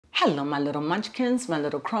Hello, my little munchkins, my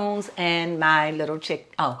little crones, and my little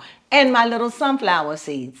and my little sunflower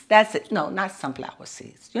seeds. That's it. No, not sunflower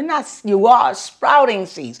seeds. You are sprouting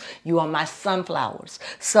seeds. You are my sunflowers.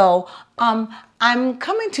 So, I'm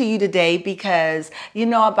coming to you today because,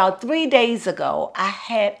 about 3 days ago, I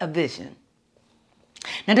had a vision.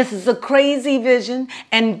 Now, this is a crazy vision,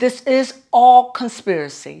 and this is all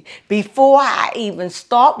conspiracy. Before I even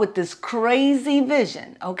start with this crazy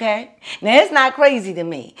vision, okay? Now, it's not crazy to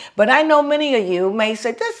me, but I know many of you may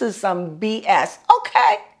say, this is some BS.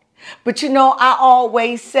 Okay. But I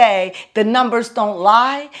always say the numbers don't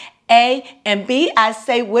lie. A, and B, I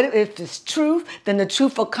say, if it's truth, then the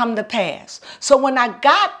truth will come to pass. So when I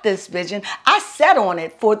got this vision, I sat on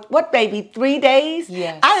it for, 3 days?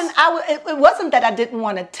 Yes. It wasn't that I didn't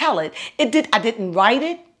want to tell it. I didn't write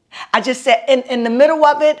it. I just said in the middle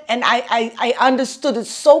of it, and I understood it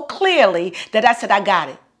so clearly that I said, I got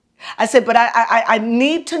it. I said, but I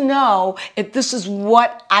need to know if this is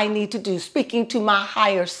what I need to do, speaking to my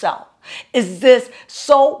higher self. Is this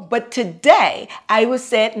so? But today I was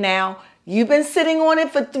said, now you've been sitting on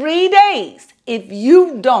it for 3 days. If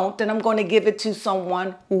you don't, then I'm going to give it to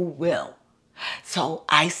someone who will. So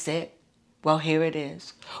I said, well, here it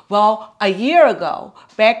is. Well, a year ago,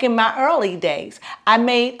 back in my early days, I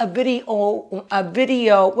made a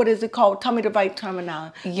video, what is it called? Tell me the right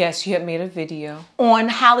terminology. Yes, you have made a video. On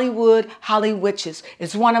Holly Witches.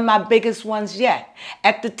 It's one of my biggest ones yet.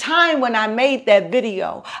 At the time when I made that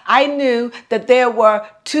video, I knew that there were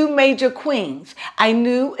 2 major queens. I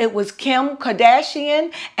knew it was Kim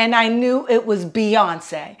Kardashian, and I knew it was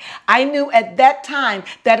Beyonce. I knew at that time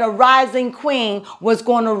that a rising queen was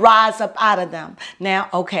going to rise up out of them. Now,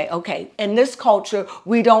 okay. In this culture,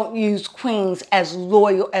 we don't use queens as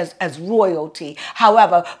royalty.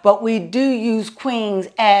 However, but we do use queens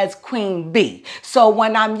as queen bee. So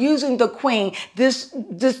when I'm using the queen, this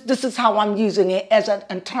is how I'm using it as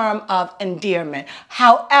a term of endearment.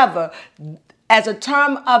 However, as a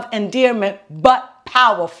term of endearment, but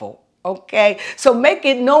powerful. Okay, so make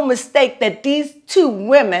it no mistake that these 2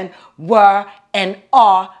 women were and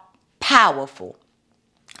are powerful.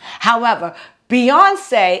 However,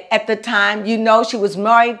 Beyonce at the time, she was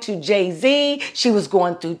married to Jay-Z. She was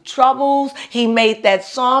going through troubles. He made that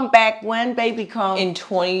song back when, baby, come? In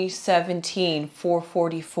 2017,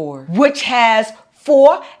 444. Which has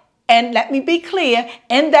 4, and let me be clear,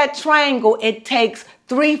 in that triangle, it takes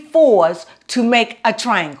 3 4s to make a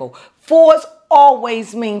triangle. 4s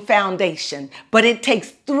always mean foundation, but it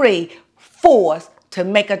takes 3 4s to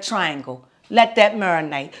make a triangle. Let that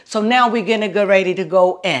marinate. So now we're going to get ready to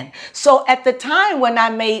go in. So at the time when I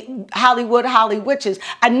made Holly Witches,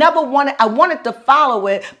 I wanted to follow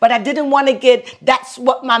it, but I didn't want to that's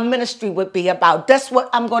what my ministry would be about. That's what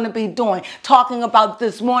I'm going to be doing, talking about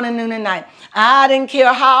this morning, noon, and night. I didn't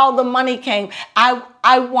care how the money came.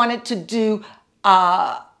 I wanted to do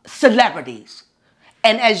celebrities.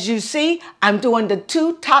 And as you see, I'm doing the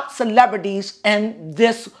 2 top celebrities in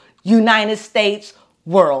this United States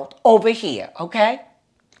world over here, okay?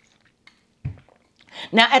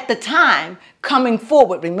 Now, at the time, coming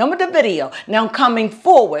forward, remember the video, now coming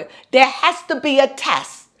forward, there has to be a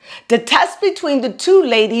test. The test between the 2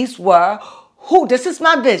 ladies were this is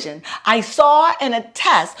my vision. I saw in a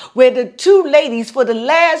test where the 2 ladies for the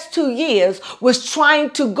last 2 years was trying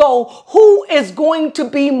to go, who is going to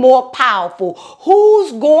be more powerful?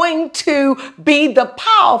 Who's going to be the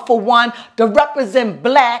powerful one to represent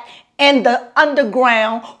black and the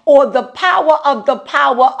underground, or the power of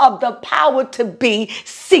the power to be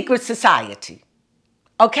secret society.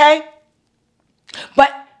 Okay? But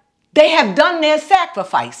they have done their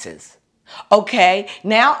sacrifices. Okay?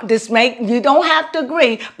 Now, you don't have to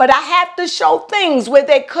agree, but I have to show things where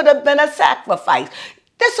there could have been a sacrifice.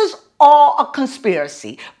 This is all a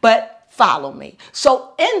conspiracy, but follow me.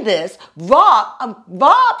 So in this,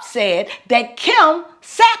 Rob said that Kim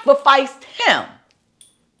sacrificed him.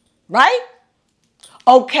 Right?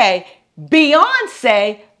 Okay,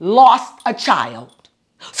 Beyonce lost a child.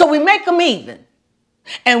 So we make them even.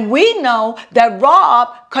 And we know that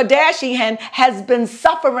Rob Kardashian has been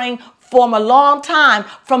suffering for a long time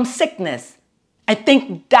from sickness. I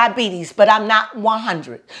think diabetes, but I'm not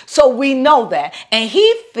 100. So we know that. And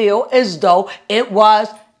he feels as though it was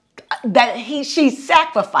that she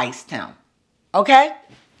sacrificed him. Okay?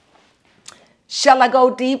 Shall I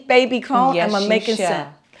go deep, baby Crone? Yes, Am I making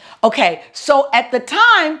sense? Okay, so at the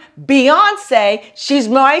time, Beyonce, she's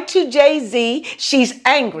married to Jay-Z, she's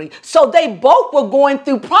angry. So they both were going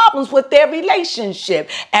through problems with their relationship.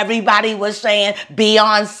 Everybody was saying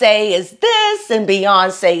Beyonce is this and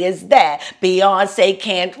Beyonce is that. Beyonce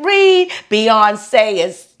can't read, Beyonce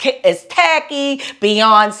is tacky,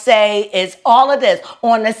 Beyonce is all of this.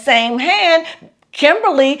 On the same hand,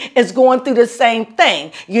 Kimberly is going through the same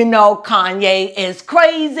thing. You know, Kanye is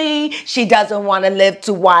crazy. She doesn't want to live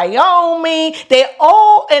to Wyoming. They're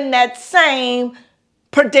all in that same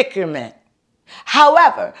predicament.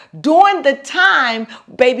 However, during the time,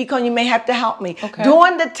 baby Con, you may have to help me. Okay.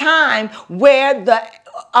 During the time where the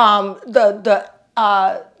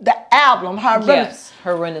album, her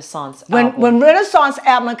Renaissance album. When Renaissance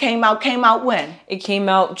album came out when? It came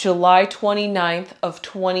out July 29th of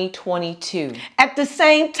 2022. At the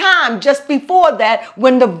same time, just before that,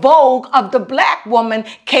 when the Vogue of the Black woman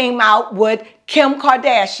came out with Kim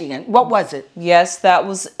Kardashian. What was it? Yes, that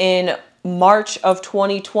was in March of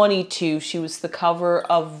 2022. She was the cover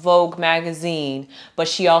of Vogue magazine, but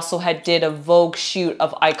she also did a Vogue shoot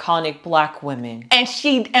of iconic Black women. And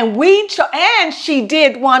she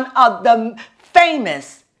did one of the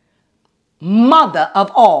famous mother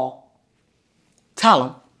of all. Tell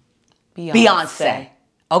them. Beyonce.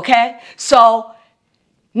 Okay? So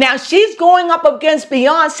now she's going up against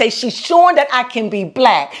Beyonce. She's showing that I can be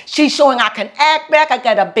Black. She's showing I can act Black. I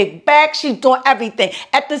got a big back. She's doing everything.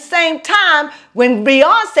 At the same time, when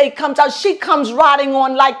Beyonce comes out, she comes riding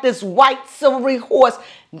on like this white silvery horse,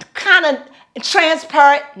 kind of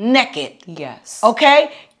transparent, naked. Yes.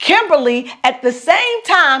 Okay? Kimberly, at the same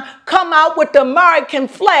time, come out with the American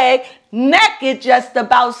flag, naked, just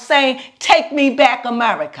about saying, take me back,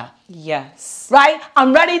 America. Yes. Right?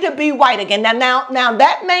 I'm ready to be white again. Now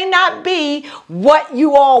that may not be what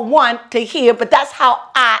you all want to hear, but that's how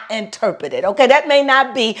I interpret it. Okay? That may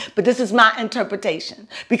not be, but this is my interpretation.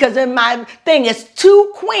 Because in my thing, it's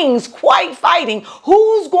two queens quite fighting.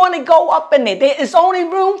 Who's going to go up in there? There's only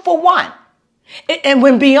room for one. And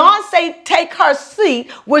when Beyonce take her seat,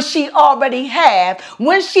 which she already have,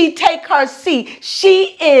 when she take her seat,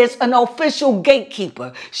 she is an official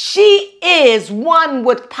gatekeeper. She is one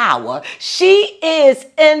with power. She is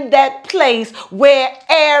in that place where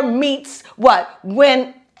air meets what?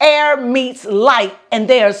 When air meets light and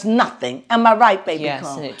there's nothing. Am I right, baby? Yes,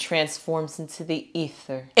 Crone? and it transforms into the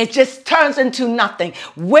ether. It just turns into nothing.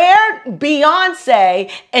 Where Beyonce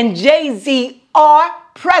and Jay-Z are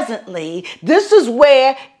presently, this is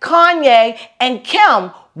where Kanye and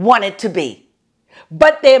Kim wanted to be.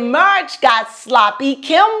 But their marriage got sloppy.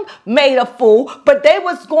 Kim made a fool, but they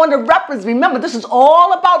was going to represent. Remember, this is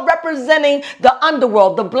all about representing the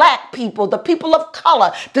underworld, the Black people, the people of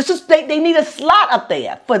color. They need a slot up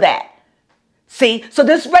there for that. See, so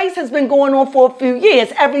this race has been going on for a few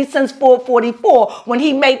years, ever since 444, when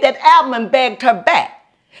he made that album and begged her back.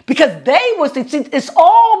 Because it's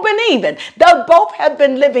all been even. They both have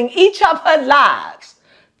been living each of her lives.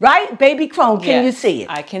 Right? Baby Crone, can you see it?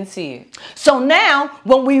 I can see it. So now,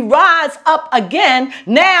 when we rise up again,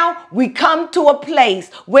 now we come to a place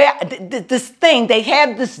where this thing, they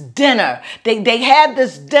have this dinner. They have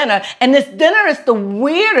this dinner. And this dinner is the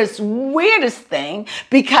weirdest thing,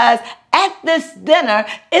 because at this dinner,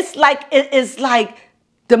 it's like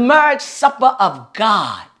the marriage supper of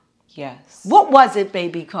God. Yes. What was it,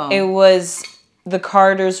 baby Crone? It was the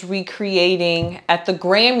Carters recreating at the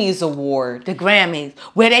Grammys Award. The Grammys,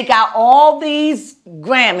 where they got all these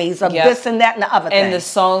Grammys of this and that and the other thing. And the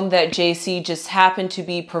song that JC just happened to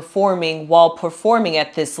be performing while performing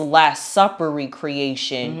at this Last Supper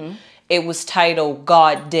recreation, it was titled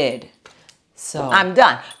God Did. So I'm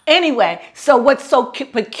done. Anyway, so what's so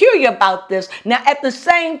peculiar about this, now at the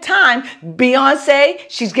same time, Beyonce,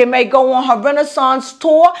 she's getting ready to go on her Renaissance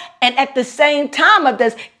tour, and at the same time of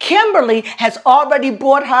this, Kimberly has already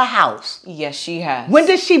bought her house. Yes, she has. When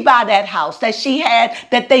did she buy that house that she had,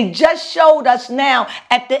 that they just showed us now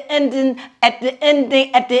at the end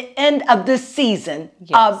of this season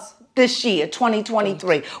of this year,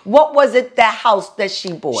 2023? What was it, that house that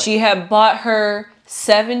she bought? She had bought her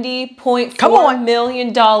 $70.4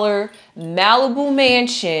 million Malibu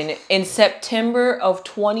mansion in September of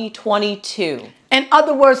 2022. In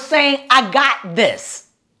other words, saying, I got this.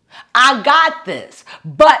 I got this.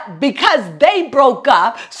 But because they broke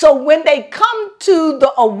up, so when they come to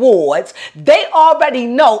the awards, they already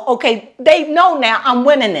know, okay, they know now I'm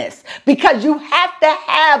winning this. Because you have to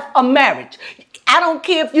have a marriage. I don't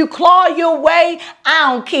care if you claw your way.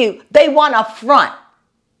 I don't care. They want a front.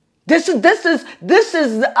 This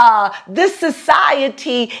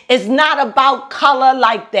society is not about color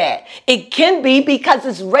like that. It can be because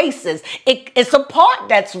it's racist. It's a part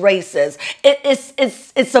that's racist.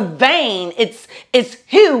 It's a vein. It's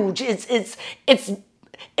huge. It's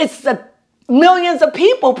millions of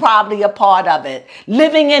people probably a part of it,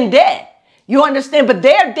 living and dead. You understand? But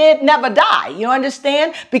their dead never die. You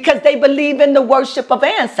understand? Because they believe in the worship of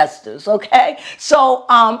ancestors, okay? So,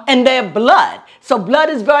 and their blood. So blood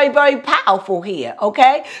is very, very powerful here,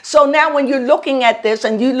 okay? So now when you're looking at this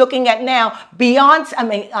and you're looking at now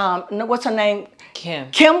Beyonce, what's her name?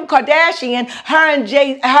 Kim Kardashian, her and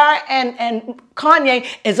Kanye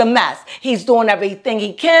is a mess. He's doing everything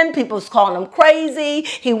he can. People's calling him crazy.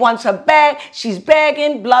 He wants her back. She's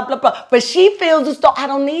begging, blah, blah, blah. But she feels as though I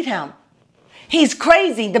don't need him. He's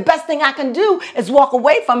crazy. The best thing I can do is walk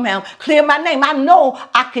away from him, clear my name. I know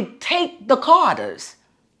I could take the Carters.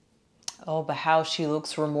 Oh, but how she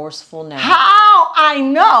looks remorseful now. How I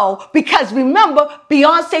know, because remember,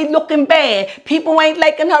 Beyonce looking bad. People ain't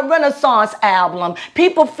liking her Renaissance album.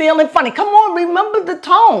 People feeling funny. Come on, remember the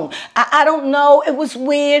tone. I don't know. It was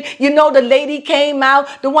weird. You know, the lady came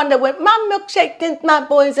out, the one that went, my milkshake, my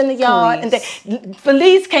boys in the yard. Felice. And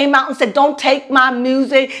Felice came out and said, don't take my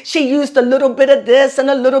music. She used a little bit of this and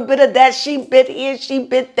a little bit of that. She bit here, she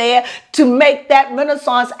bit there to make that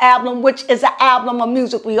Renaissance album, which is an album of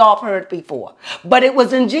music we all heard before. But it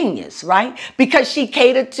was ingenious, right? Because she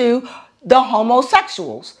catered to the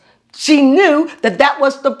homosexuals. She knew that that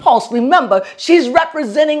was the pulse. Remember, she's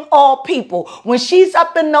representing all people. When she's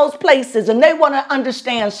up in those places and they want to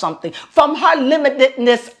understand something from her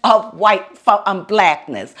limitedness of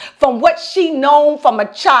blackness, from what she known from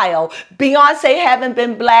a child. Beyonce haven't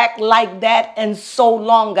been black like that in so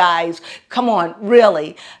long, guys. Come on,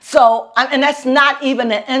 really. So, and that's not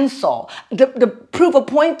even an insult. The proof of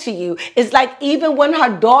point to you is like even when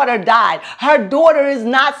her daughter died, her daughter is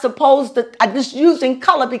not supposed to, I'm just using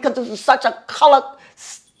color because this is such a color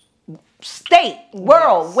state,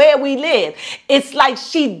 world where we live. It's like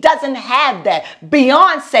she doesn't have that.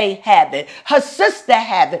 Beyonce have it. Her sister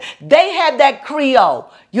have it. They have that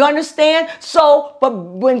Creole. You understand? So, but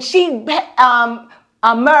when she married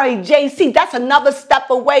JC, that's another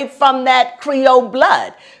step away from that Creole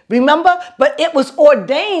blood. Remember? But it was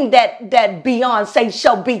ordained that Beyonce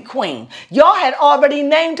shall be queen. Y'all had already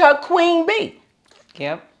named her Queen Bee.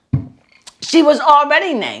 Yep. She was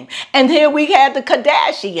already named. And here we had the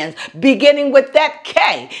Kardashians beginning with that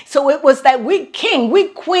K. So it was that we king, we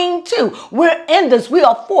queen too. We're in this, we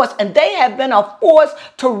are force, and they have been a force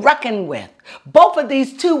to reckon with. Both of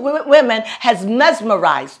these two women has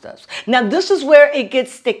mesmerized us. Now, this is where it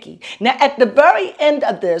gets sticky. Now, at the very end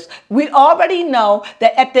of this, we already know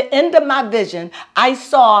that at the end of my vision, I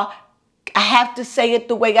saw, I have to say it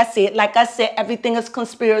the way I say it. Like I said, everything is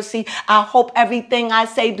conspiracy. I hope everything I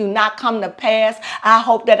say do not come to pass. I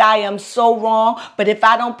hope that I am so wrong. But if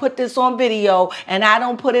I don't put this on video and I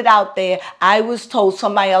don't put it out there, I was told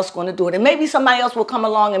somebody else is going to do it. And maybe somebody else will come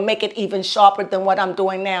along and make it even sharper than what I'm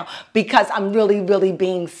doing now because I'm really, really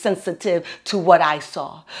being sensitive to what I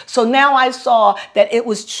saw. So now I saw that it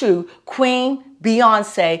was true. Queen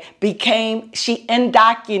Beyonce she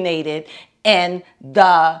indoctrinated in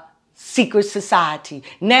the secret society.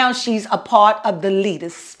 Now she's a part of the leader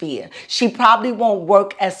sphere. She probably won't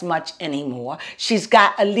work as much anymore. She's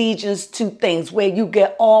got allegiance to things where you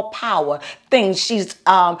get all power. Things she's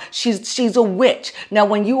a witch. Now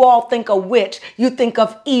when you all think of witch, you think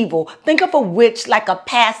of evil. Think of a witch like a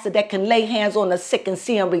pastor that can lay hands on the sick and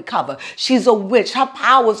see them recover. She's a witch. Her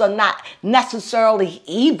powers are not necessarily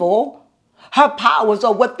evil. Her powers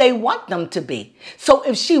are what they want them to be. So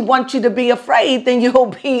if she wants you to be afraid, then you'll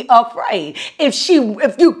be afraid. If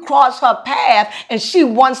you cross her path and she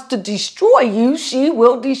wants to destroy you, she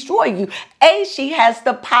will destroy you. She has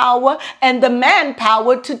the power and the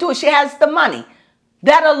manpower to do it. She has the money.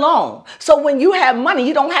 That alone. So when you have money,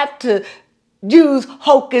 you don't have to use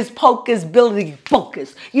hocus pocus, billy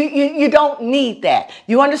focus. You don't need that.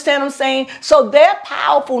 You understand what I'm saying? So their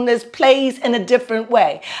powerfulness plays in a different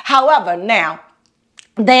way. However, now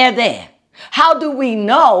they're there. How do we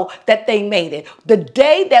know that they made it? The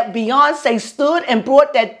day that Beyonce stood and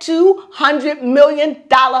brought that $200 million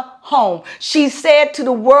home, she said to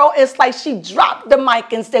the world, it's like she dropped the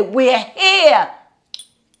mic and said, we're here.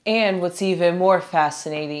 And what's even more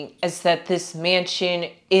fascinating is that this mansion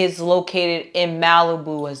is located in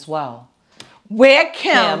Malibu as well. Where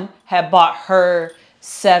Kim had bought her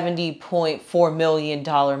 $70.4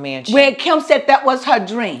 million mansion. Where Kim said that was her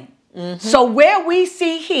dream. Mm-hmm. So where we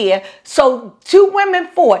see here, so two women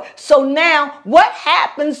fought. So now what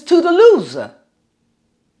happens to the loser?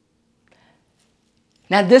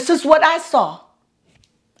 Now, this is what I saw.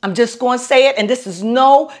 I'm just going to say it, and this is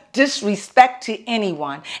no disrespect to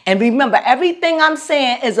anyone. And remember, everything I'm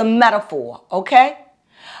saying is a metaphor, okay?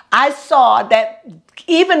 I saw that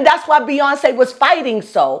even that's why Beyonce was fighting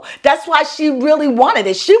so. That's why she really wanted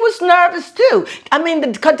it. She was nervous too. I mean, the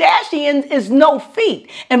Kardashians is no feat.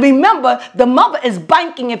 And remember, the mother is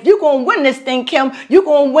banking. If you're going to win this thing, Kim, you're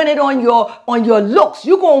going to win it on your looks.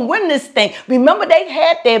 You're going to win this thing. Remember, they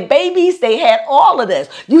had their babies. They had all of this.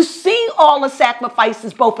 You seen all the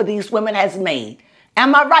sacrifices both of these women has made.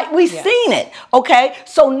 Am I right? We've seen it. Okay.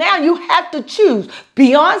 So now you have to choose.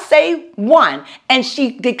 Beyonce won, and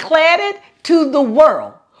she declared it to the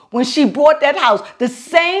world when she bought that house. The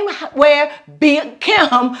same where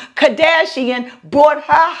Kim Kardashian bought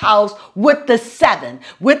her house with the 7.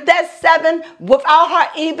 With that 7, without her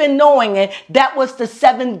even knowing it, that was the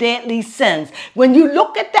 7 deadly sins. When you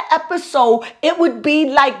look at the episode, it would be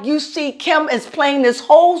like you see Kim is playing this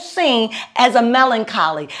whole scene as a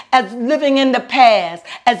melancholy, as living in the past,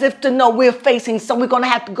 as if to know we're facing, so we're going to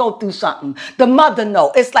have to go through something. The mother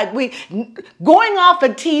know. It's like going off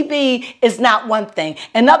of TV is not one thing.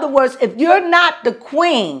 In other words, if you're not the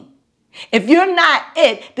queen, if you're not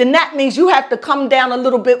it, then that means you have to come down a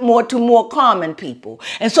little bit more to more common people.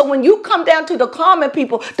 And so when you come down to the common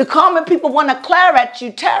people want to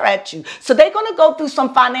tear at you. So they're going to go through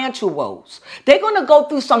some financial woes. They're going to go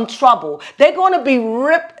through some trouble. They're going to be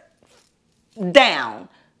ripped down.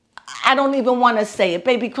 I don't even want to say it.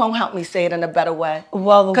 Baby Crone, help me say it in a better way.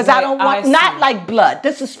 Well, because I don't want, not like blood.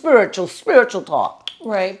 This is spiritual talk.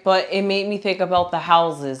 Right, but it made me think about the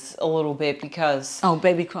houses a little bit because... Oh,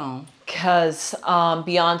 Baby Crone. Because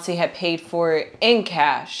Beyonce had paid for it in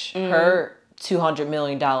cash, her $200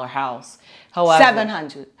 million house. However,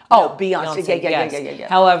 700. Oh, no, Beyonce. Yeah.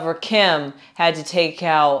 However, Kim had to take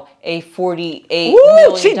out a $48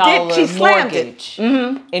 million mortgage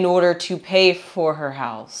in order to pay for her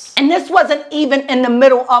house. And this wasn't even in the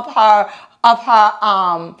middle of her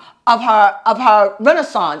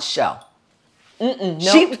Renaissance show.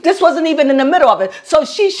 Nope. This wasn't even in the middle of it. So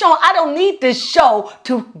she's showing, I don't need this show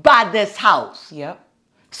to buy this house. Yep.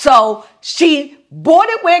 So she bought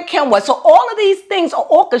it where Kim was. So all of these things are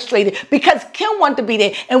orchestrated because Kim wanted to be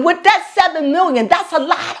there. And with that $7 million, that's a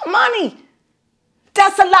lot of money.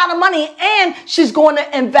 That's a lot of money. And she's going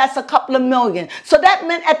to invest a couple of million. So that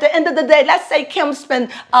meant at the end of the day, let's say Kim spent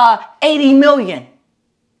 $80 million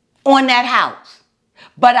on that house.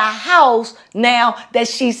 But a house now that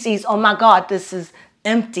she sees, oh my God, this is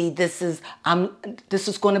empty. This is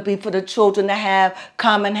going to be for the children to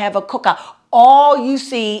come and have a cookout. All you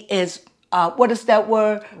see is, what is that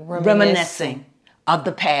word? Reminiscing of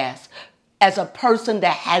the past as a person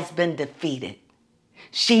that has been defeated.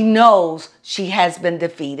 She knows she has been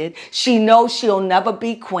defeated. She knows she'll never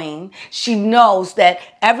be queen. She knows that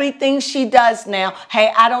everything she does now,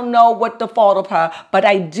 hey, I don't know what the fault of her, but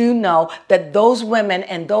I do know that those women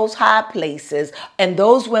in those high places and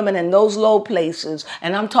those women in those low places,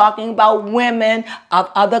 and I'm talking about women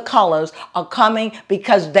of other colors, are coming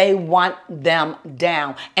because they want them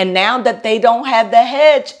down. And now that they don't have the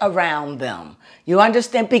hedge around them, you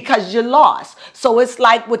understand? Because you're lost. So it's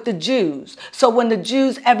like with the Jews. So when the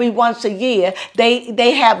Jews, every once a year,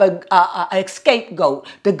 they have a scapegoat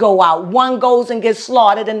to go out. One goes and gets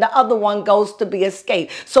slaughtered and the other one goes to be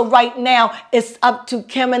escaped. So right now, it's up to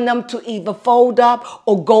Kim and them to either fold up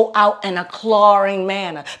or go out in a clawing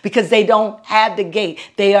manner because they don't have the gate.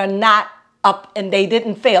 They are not up and they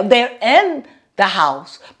didn't fail. They're in the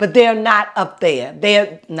house, but they're not up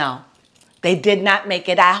there. No. They did not make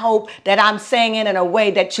it. I hope that I'm saying it in a way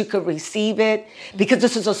that you could receive it because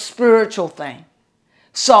this is a spiritual thing.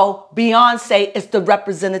 So Beyonce is the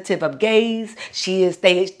representative of gays.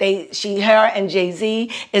 Her and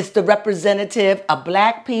Jay-Z is the representative of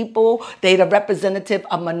black people. They're the representative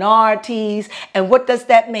of minorities. And what does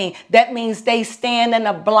that mean? That means they stand in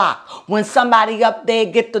a block. When somebody up there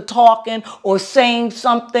get to talking or saying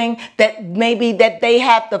something that maybe that they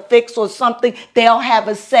have to fix or something, they'll have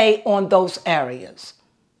a say on those areas.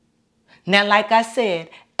 Now, like I said,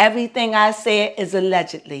 everything I said is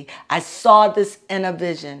allegedly. I saw this in a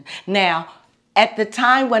vision. Now, at the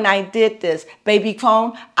time when I did this, Baby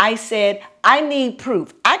Crone, I said, I need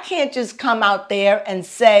proof. I can't just come out there and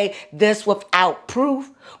say this without proof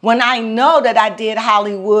when I know that I did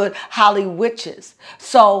Holly Witches.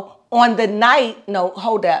 So on the night, no,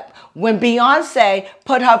 hold up. When Beyonce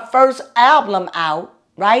put her first album out,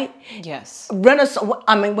 right? Yes.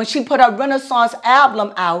 When she put her Renaissance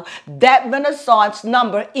album out, that Renaissance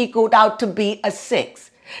number equaled out to be a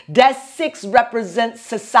 6. That 6 represents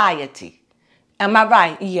society. Am I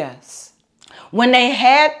right? Yes. When they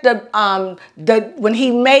had when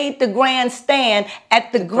he made the grandstand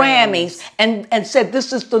at the Grammys and said,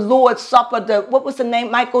 "This is the Lord's Supper." What was the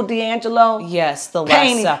name? Michael D'Angelo. Yes, the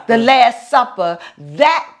painting, Last Supper. The Last Supper.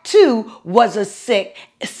 That too was a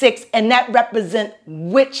six, and that represent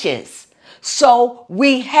witches. So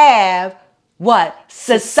we have what?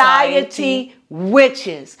 Society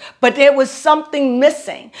witches. But there was something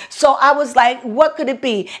missing. So I was like, what could it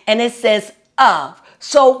be? And it says of.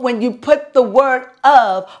 So when you put the word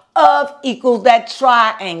of equals that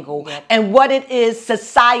triangle. Yep. And what it is,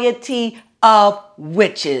 society of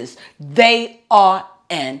witches. They are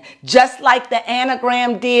in. Just like the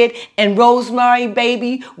anagram did in Rosemary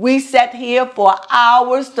Baby, we sat here for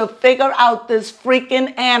hours to figure out this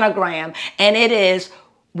freaking anagram. And it is,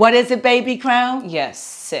 what is it, Baby Crown? Yes,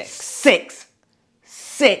 6.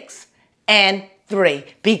 6 and 3.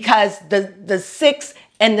 Because the 6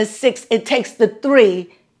 and the 6, it takes the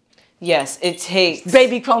 3. Yes, it takes.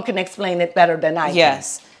 Baby Crone can explain it better than I can.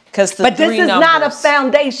 Yes, because but this is not a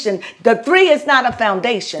foundation. The 3 is not a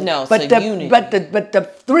foundation. No, but it's a unity. But the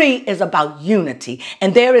 3 is about unity,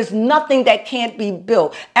 and there is nothing that can't be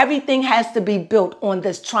built. Everything has to be built on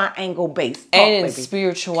this triangle base. And in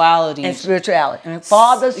spirituality. And spirituality. And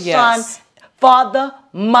Father, yes. Son, Father,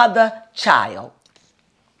 Mother, Child.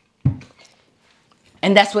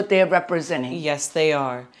 And that's what they're representing. Yes, they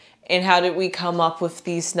are. And how did we come up with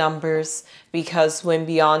these numbers? Because when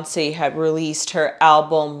Beyonce had released her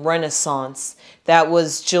album Renaissance, that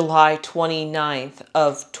was July 29th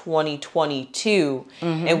of 2022.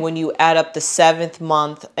 Mm-hmm. And when you add up the 7th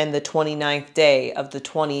month and the 29th day of the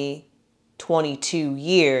 2022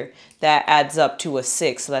 year, that adds up to a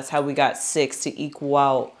 6. So that's how we got 6 to equal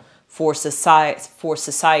out for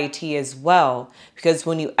society as well, because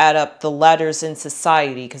when you add up the letters in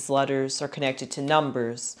society, because letters are connected to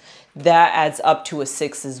numbers, that adds up to a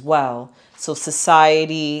 6 as well. So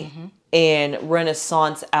society and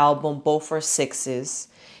Renaissance album, both are 6s.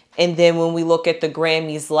 And then when we look at the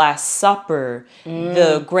Grammys Last Supper,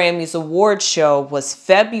 the Grammys award show was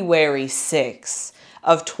February 6th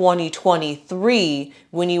of 2023.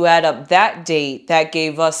 When you add up that date, that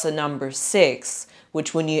gave us a number 6.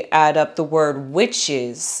 Which when you add up the word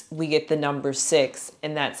witches, we get the number 6.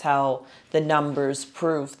 And that's how the numbers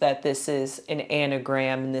prove that this is an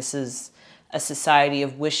anagram and this is a society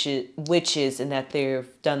of witches and that they've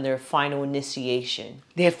done their final initiation.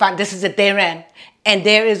 This is it, they're in. And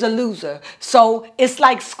there is a loser. So it's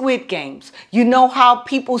like Squid Games. You know how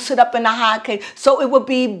people sit up in a high cage? So it would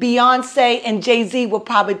be Beyonce and Jay-Z would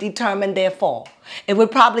probably determine their fall. It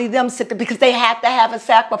would probably them sit there because they have to have a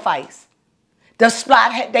sacrifice. The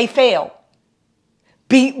spot, they fail.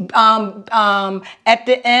 At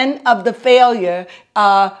the end of the failure,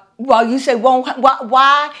 well, you say,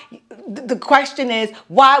 why? The question is,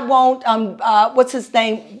 why won't, what's his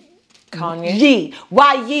name? Kanye. Ye.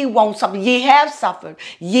 Why ye won't suffer? Ye have suffered.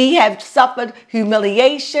 Ye have suffered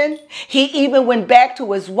humiliation. He even went back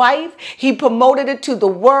to his wife. He promoted it to the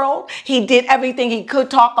world. He did everything he could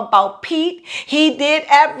talk about Pete. He did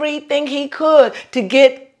everything he could to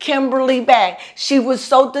get Kimberly back. She was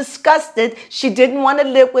so disgusted. She didn't want to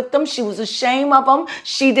live with him. She was ashamed of him.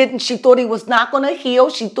 She thought he was not going to heal.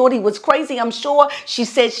 She thought he was crazy, I'm sure. She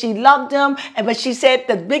said she loved him. But she said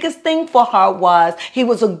the biggest thing for her was he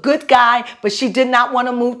was a good guy, but she did not want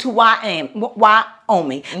to move to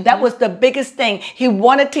Wyoming. That was the biggest thing. He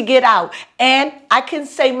wanted to get out. And I can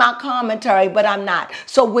say my commentary, but I'm not.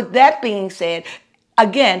 So with that being said,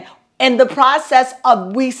 again, in the process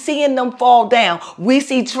of we seeing them fall down, we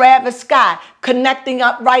see Travis Scott connecting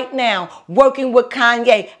up right now, working with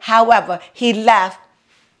Kanye. However, he left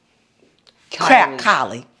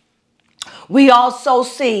Kylie. We also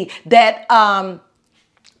see that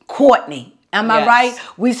Courtney, am I right?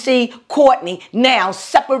 We see Courtney now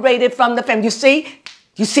separated from the family.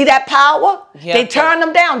 You see that power? Yep. They turn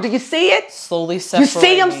them down. Do you see it? Slowly separating. You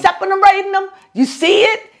see them separating them? You see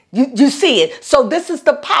it? You see it. So this is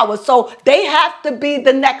the power. So they have to be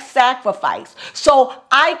the next sacrifice. So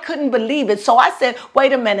I couldn't believe it. So I said,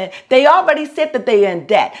 wait a minute. They already said that they're in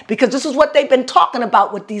debt because this is what they've been talking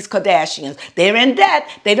about with these Kardashians. They're in debt.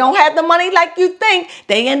 They don't have the money like you think.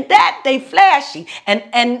 They in debt. They flashy.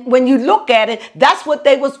 And when you look at it, that's what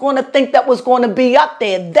they was going to think that was going to be up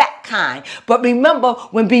there. That that kind. But remember,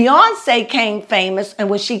 when Beyonce came famous and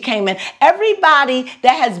when she came in, everybody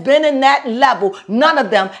that has been in that level, none of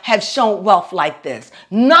them have shown wealth like this.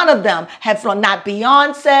 None of them have, not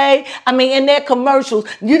Beyonce. I mean, in their commercials,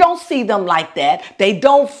 you don't see them like that. They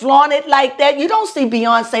don't flaunt it like that. You don't see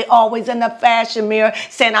Beyonce always in the fashion mirror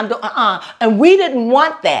saying, I'm doing, And we didn't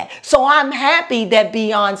want that. So I'm happy that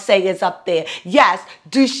Beyonce is up there. Yes.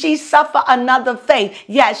 Do she suffer another faith?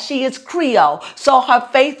 Yes, she is Creole. So her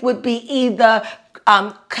faith would be either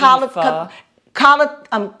Catholicism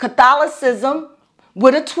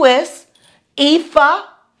with a twist, Ifa,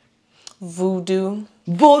 Voodoo,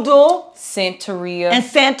 Santeria, and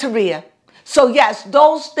Santeria. So yes,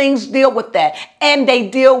 those things deal with that. And they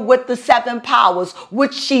deal with the 7 powers,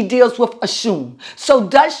 which she deals with Oshun. So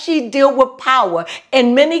does she deal with power?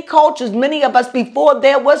 In many cultures, many of us, before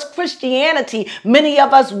there was Christianity, many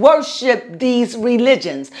of us worshiped these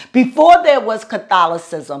religions. Before there was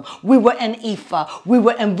Catholicism, we were in Ifa, we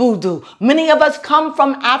were in Voodoo. Many of us come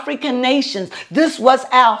from African nations. This was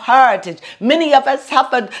our heritage. Many of us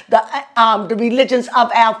suffered the religions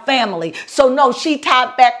of our family. So no, she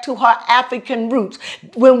tied back to her African roots.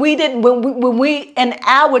 When we in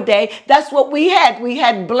our day, that's what we had. We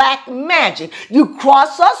had black magic. You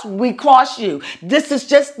cross us, we cross you. This is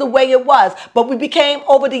just the way it was. But we became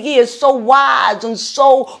over the years so wise, and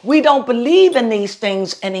so we don't believe in these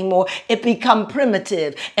things anymore. It become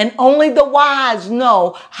primitive, and only the wise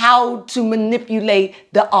know how to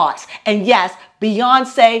manipulate the arts. And yes,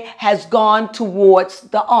 Beyonce has gone towards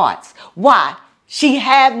the arts. Why? She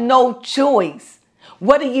had no choice.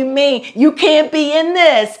 What do you mean? You can't be in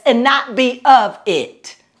this and not be of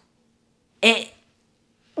it.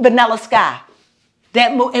 Vanilla Sky.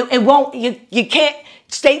 That it won't. You can't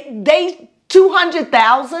stay. They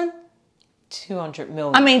 200,000. 200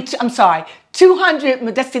 million. I mean, I'm sorry.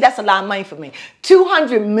 200. That's a lot of money for me.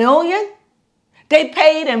 200 million. They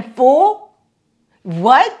paid in full.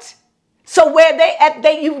 What? So where they at?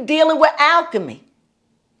 You dealing with alchemy.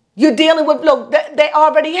 You're dealing with, look, they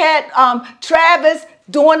already had Travis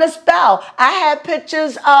doing a spell. I had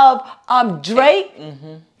pictures of Drake.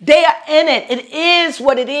 Mm-hmm. They are in it. It is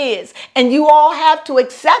what it is. And you all have to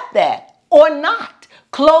accept that or not.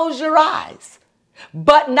 Close your eyes.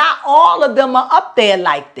 But not all of them are up there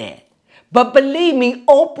like that. But believe me,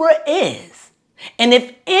 Oprah is. And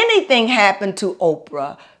if anything happened to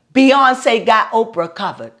Oprah, Beyonce got Oprah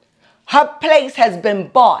covered. Her place has been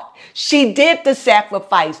bought. She did the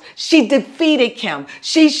sacrifice. She defeated Kim.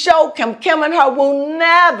 She showed Kim. Kim and her will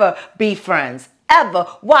never be friends, ever.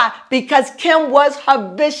 Why? Because Kim was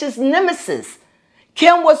her vicious nemesis.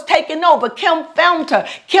 Kim was taking over. Kim found her.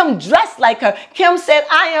 Kim dressed like her. Kim said,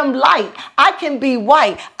 I am light. I can be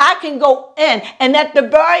white. I can go in. And at the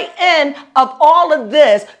very end of all of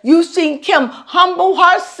this, you see Kim humble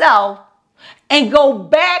herself and go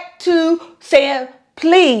back to saying,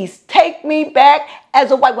 please take me back as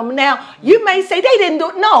a white woman. Now, you may say they didn't do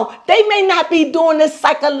it. No, they may not be doing this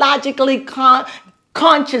psychologically,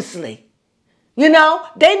 consciously. You know,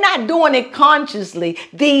 they're not doing it consciously.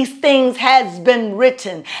 These things has been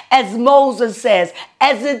written. As Moses says,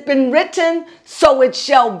 as it's been written, so it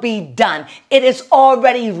shall be done. It is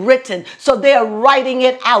already written. So they're writing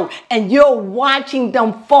it out and you're watching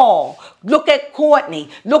them fall. Look at Courtney.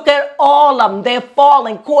 Look at all of them. They're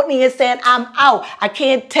falling. Courtney is saying, I'm out. I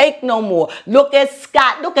can't take no more. Look at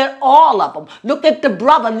Scott. Look at all of them. Look at the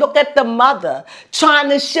brother. Look at the mother. Trying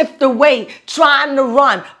to shift the weight. Trying to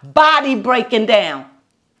run. Body breaking down.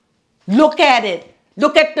 Look at it.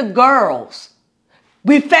 Look at the girls.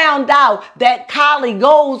 We found out that Kylie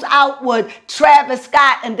goes out with Travis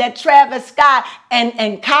Scott and that Travis Scott and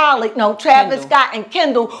Kylie, no, Travis Scott and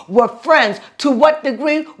Kendall were friends. To what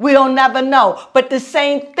degree, we'll never know. But the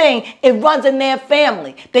same thing, it runs in their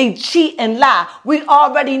family. They cheat and lie. We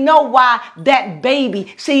already know why that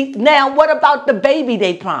baby. See, now what about the baby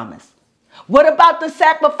they promised? What about the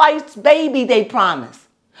sacrificed baby they promised?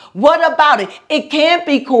 What about it? It can't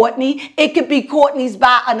be Courtney. It could be Courtney's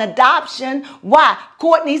by an adoption. Why?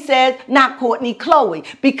 Courtney says, not Courtney, Chloe.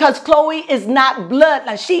 Because Chloe is not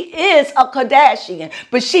bloodline. She is a Kardashian,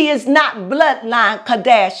 but she is not bloodline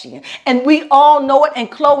Kardashian. And we all know it,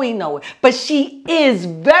 and Chloe know it. But she is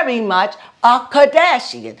very much a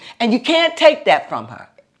Kardashian. And you can't take that from her.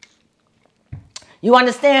 You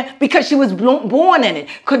understand? Because she was born in it.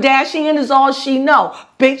 Kardashian is all she know.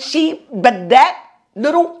 But that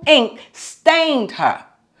little ink stained her.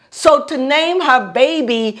 So to name her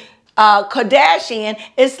baby Kardashian,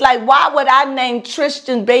 it's like, why would I name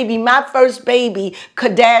Tristan's baby, my first baby,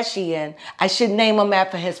 Kardashian? I should name him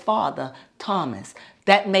after his father, Thomas.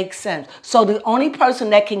 That makes sense. So the only person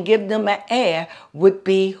that can give them an heir would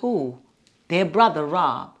be who? Their brother,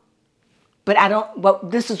 Rob.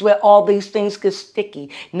 But this is where all these things get sticky.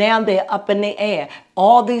 Now they're up in the air.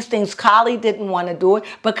 All these things, Kylie didn't want to do it,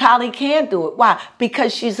 but Kylie can do it. Why?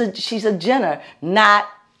 Because she's a Jenner, not,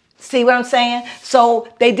 see what I'm saying? So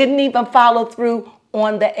they didn't even follow through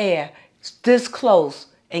on the air. This close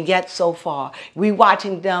and yet so far. We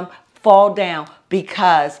watching them fall down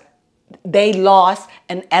because they lost,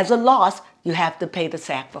 and as a loss, you have to pay the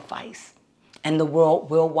sacrifice. And the world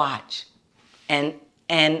will watch. And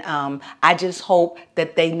I just hope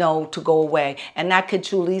that they know to go away. And I could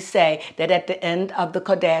truly say that at the end of the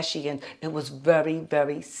Kardashians, it was very,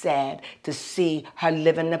 very sad to see her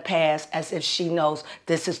live in the past as if she knows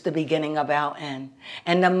this is the beginning of our end.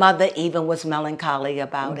 And the mother even was melancholy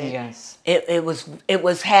about it. Yes. It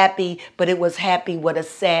was happy, but it was happy with a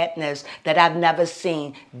sadness that I've never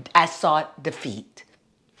seen. I saw defeat.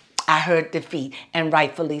 I heard defeat, and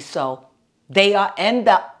rightfully so. They are in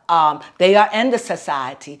the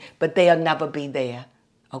society, but they'll never be there.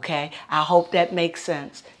 Okay? I hope that makes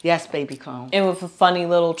sense. Yes, baby Crone. And with a funny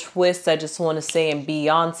little twist, I just want to say, and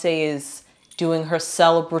Beyonce is doing her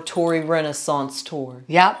celebratory Renaissance tour.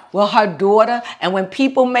 Yep. Well, her daughter, and when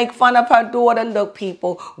people make fun of her daughter, look,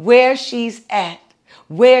 people, where she's at,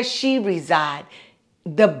 where she resides,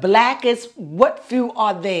 the blackest, what few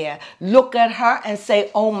are there, look at her and say,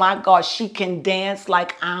 oh my God, she can dance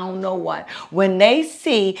like I don't know what. When they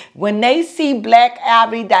see Black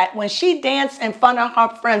Ivy, that when she danced in front of her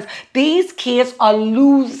friends, these kids are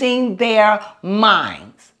losing their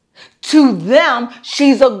minds. To them,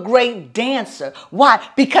 she's a great dancer. Why?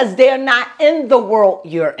 Because they're not in the world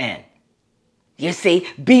you're in. You see,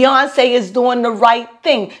 Beyonce is doing the right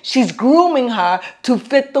thing. She's grooming her to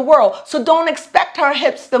fit the world. So don't expect her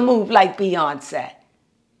hips to move like Beyonce.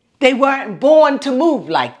 They weren't born to move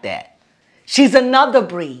like that. She's another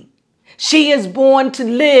breed. She is born to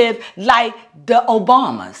live like the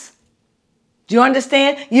Obamas. Do you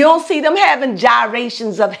understand? You don't see them having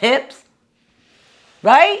gyrations of hips,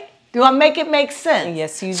 right? Do I make it make sense?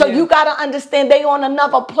 Yes, you do. So you got to understand they on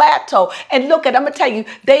another plateau. And look at, I'm going to tell you,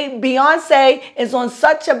 Beyonce is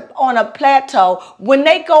on a plateau. When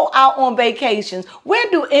they go out on vacations, where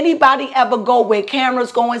do anybody ever go where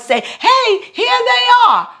cameras go and say, hey, here they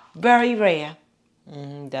are? Very rare.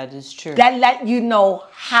 That is true. That let you know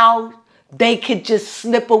how they could just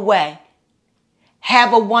slip away,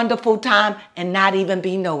 have a wonderful time, and not even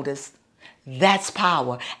be noticed. That's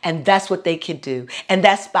power, and that's what they can do. And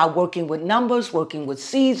that's by working with numbers, working with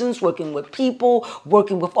seasons, working with people,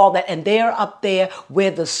 working with all that. And they're up there where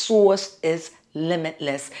the source is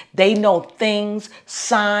limitless. They know things,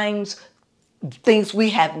 signs, things we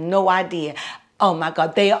have no idea. Oh my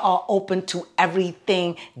God, they are open to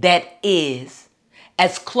everything that is.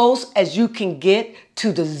 As close as you can get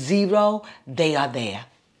to the zero, they are there.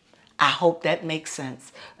 I hope that makes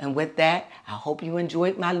sense. And with that, I hope you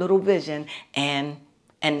enjoyed my little vision and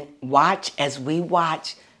watch as we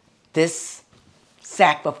watch this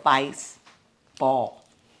sacrifice fall.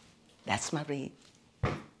 That's my read.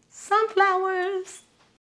 Sunflowers.